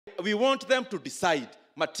we want them to decide,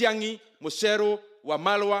 Matiang'i, Mucheru,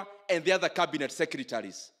 Wamalwa, and the other cabinet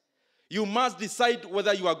secretaries. You must decide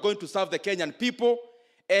whether you are going to serve the Kenyan people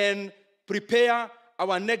and prepare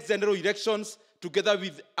our next general elections together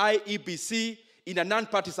with IEBC in a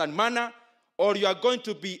non-partisan manner, or you are going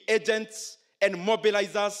to be agents and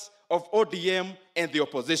mobilizers of ODM and the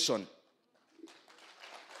opposition.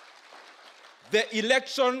 The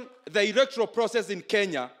electoral process in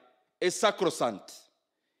Kenya is sacrosanct.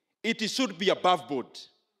 It should be above board.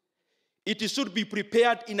 It should be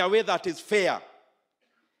prepared in a way that is fair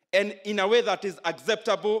and in a way that is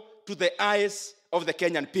acceptable to the eyes of the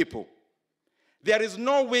Kenyan people. There is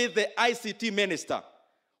no way the ICT minister,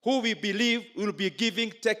 who we believe will be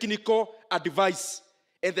giving technical advice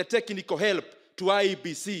and the technical help to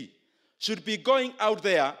IEBC, should be going out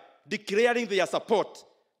there declaring their support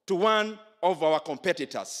to one of our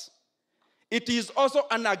competitors. It is also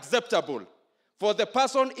unacceptable for the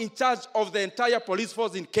person in charge of the entire police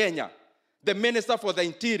force in Kenya, the Minister for the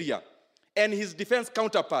Interior, and his defense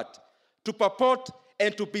counterpart, to purport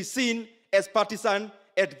and to be seen as partisan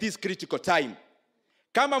at this critical time.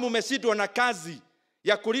 Kama mumeshindwa na kazi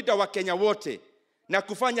ya kulinda Wakenya wote na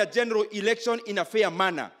kufanya general election in a fair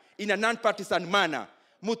manner, in a non-partisan manner,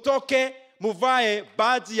 mutoke muvae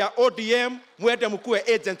badge ya ODM, muende mkuwe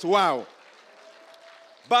agents wao.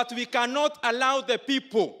 But we cannot allow the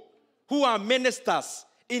people who are ministers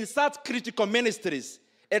in such critical ministries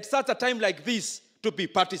at such a time like this to be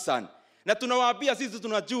partisan. Na tunawaambia sisi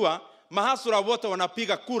tunajua mahasura wote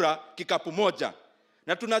wanapiga kura kikapu moja.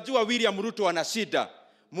 Na tunajua William Ruto wana shida.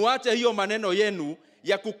 Muache hiyo maneno yenu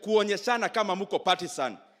ya kukuonyeshana kama muko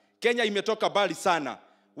partisan. Kenya imetoka bali sana.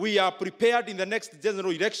 We are prepared in the next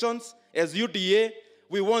general elections as UDA.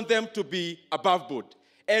 We want them to be above board.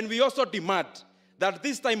 And we also demand that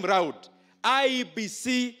this time round,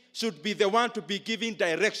 IEBC should be the one to be giving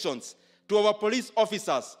directions to our police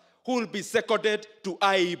officers who will be seconded to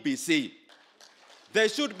IEBC. They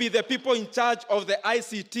should be the people in charge of the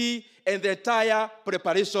ICT and the entire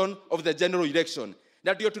preparation of the general election.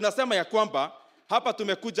 Na ndio tunasema ya kwamba hapa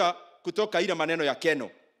tumekuja kutoka ile maneno ya Keno.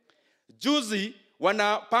 Juzi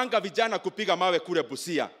wanapanga vijana kupiga mawe kule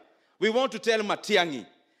Busia. We want to tell Matiang'i,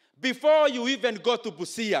 before you even go to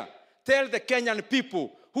Busia, tell the Kenyan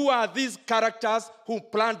people who are these characters who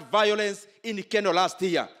planned violence in Keno last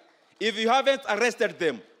year. If you haven't arrested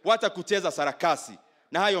them, wacha kucheza sarakasi.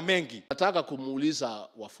 Na hayo mengi. Nataka kumuuliza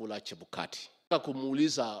Wafula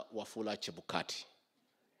Chebukati.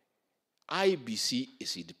 IBC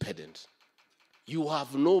is independent. You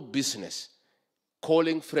have no business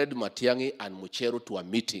calling Fred Matiang'i and Mucheru to a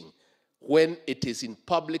meeting when it is in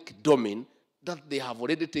public domain that they have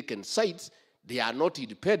already taken sides. They are not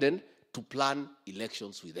independent to plan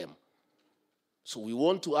elections with them. So we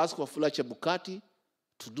want to ask Wafula Chebukati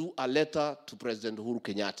to do a letter to President Uhuru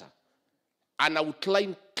Kenyatta and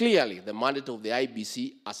outline clearly the mandate of the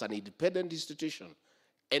IBC as an independent institution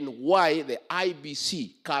and why the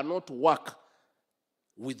IBC cannot work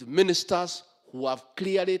with ministers who have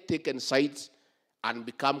clearly taken sides and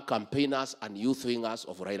become campaigners and youth wingers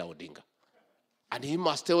of Raila Odinga. And he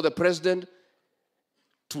must tell the president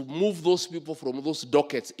to move those people from those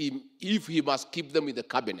dockets if he must keep them in the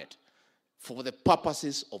cabinet for the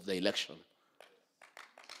purposes of the election.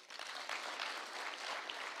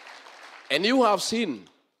 And you have seen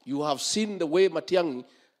the way Matiang'i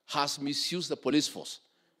has misused the police force.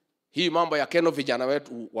 Hii mambo ya Keno vijana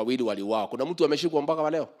wetu wawili waliuawa. Kuna mtu ameshikwa mpaka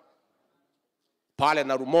leo? Pale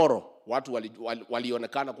na Rumoro watu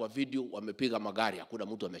walionekana kwa video wamepiga magari, hakuna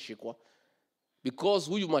mtu ameshikwa. Because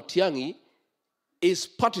huyu Matiang'i is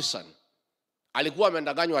partisan. Alikuwa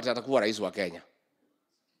amendanganywa atakuwa rais wa Kenya.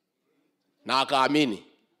 Na akaamini.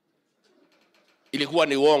 Ilikuwa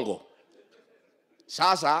ni uongo.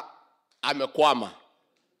 Sasa amekwama.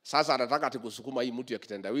 Sasa anataka atikusukuma hii mtu ya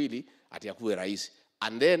kitendawili ati akuwe rais.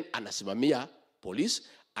 And then anasimamia police,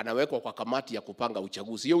 anawekwa kwa kamati ya kupanga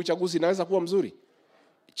uchaguzi. Hiyo uchaguzi inaweza kuwa mzuri.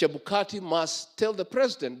 Chebukati must tell the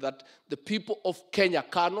president that the people of Kenya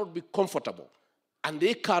cannot be comfortable and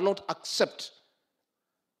they cannot accept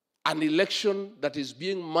an election that is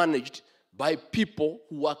being managed by people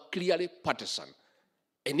who are clearly partisan.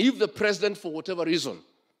 And if the president, for whatever reason,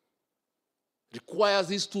 requires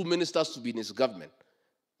these two ministers to be in his government,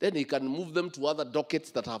 then he can move them to other dockets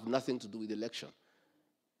that have nothing to do with the election.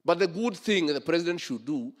 But the good thing the president should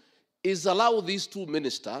do is allow these two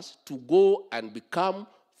ministers to go and become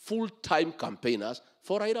full-time campaigners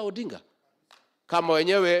for Raila Odinga. Kama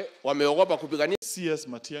wenyewe wameogopa kupigania CS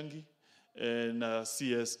Matiang'i and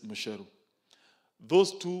CS Mucheru.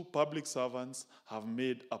 Those two public servants have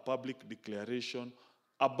made a public declaration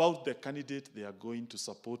about the candidate they are going to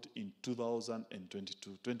support in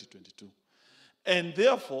 2022. And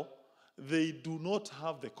therefore, they do not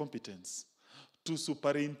have the competence to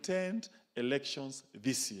superintend elections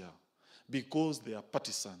this year because they are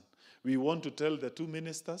partisan. We want to tell the two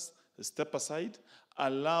ministers, step aside,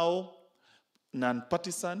 allow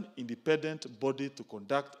non-partisan independent body to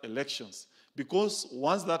conduct elections. Because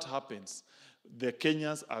once that happens, the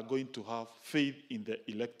Kenyans are going to have faith in the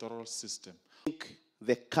electoral system.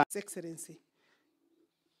 His Excellency,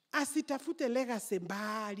 asitafute legacy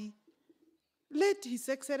mbali. Let His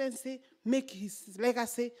Excellency make his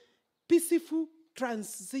legacy peaceful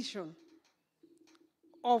transition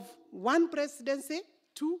of one presidency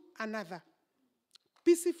to another.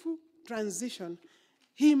 Peaceful transition.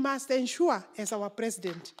 He must ensure, as our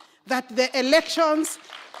president, that the elections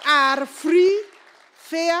are free,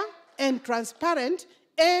 fair, and transparent,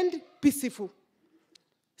 and peaceful.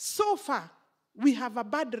 So far, we have a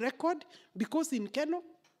bad record because in Keno,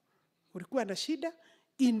 kulikuwa na shida.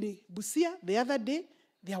 In Busia, the other day,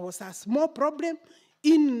 there was a small problem.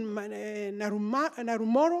 In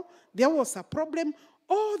Narumoro, there was a problem.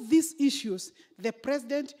 All these issues, the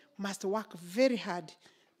president must work very hard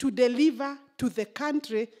to deliver to the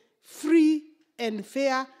country free and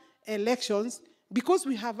fair elections, because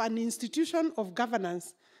we have an institution of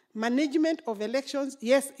governance. Management of elections,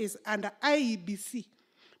 yes, is under IEBC,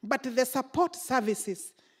 but the support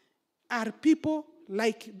services are people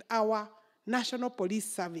like our National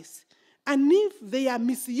Police Service. And if they are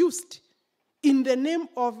misused in the name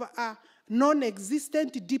of a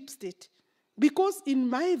non-existent deep state, because in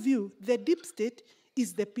my view, the deep state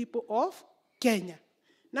is the people of Kenya.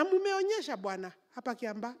 Na mumeonyesha bwana, hapa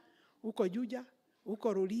Kiamba, uko Juja,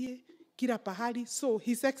 uko Rulie, kila pahali. So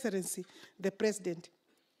His Excellency, the President,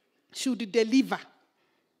 should deliver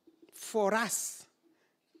for us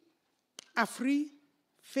a free,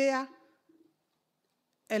 fair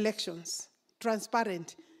elections,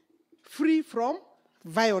 transparent, free from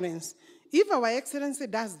violence. If our Excellency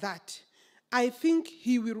does that, I think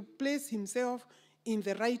he will place himself in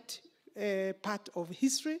the right part of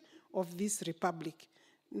history of this republic.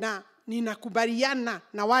 Na ninakubaliana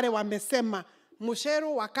na wale wamesema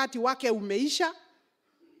Mushero wakati wake umeisha,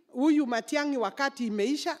 huyu Matiang'i wakati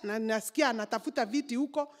imeisha, na nasikia anatafuta viti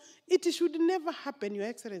huko. It should never happen, Your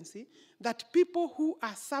Excellency, that people who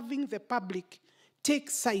are serving the public take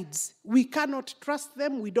sides. We cannot trust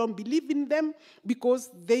them. We don't believe in them because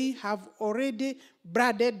they have already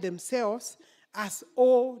branded themselves as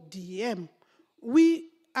ODM. We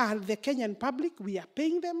are the Kenyan public. We are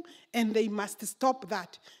paying them, and they must stop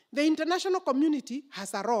that. The international community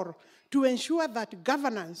has a role to ensure that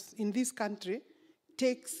governance in this country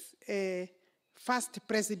takes first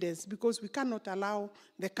precedence, because we cannot allow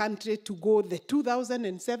the country to go the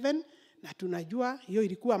 2007, na tunajua hiyo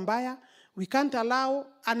ilikuwa mbaya. We can't allow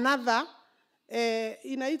another,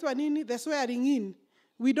 inaitwa nini, the swearing in.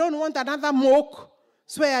 We don't want another mock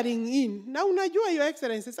swearing in. Na unajua, Your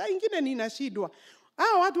Excellency, saa ingine ninashidwa.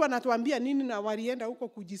 Hao watu wanatuambia nini na walienda huko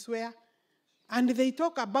kujiswear. And they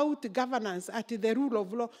talk about governance at the rule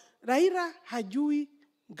of law. Raila hajui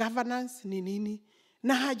governance ni nini,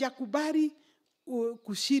 na hajakubali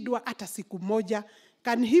kushidwa hata siku moja.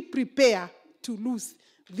 Can he prepare to lose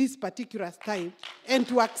this particular time and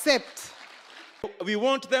to accept? We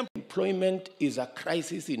want them. Employment is a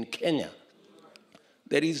crisis in Kenya.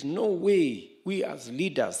 There is no way we as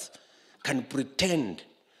leaders can pretend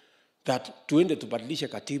that tuende tubadilishe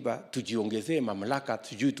katiba, tujiongezee mamlaka,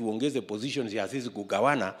 tuongeze positions ya sisi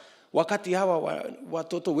kugawana, wakati hawa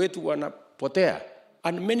watoto wetu wanapotea.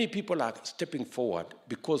 And many people are stepping forward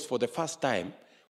because for the first time,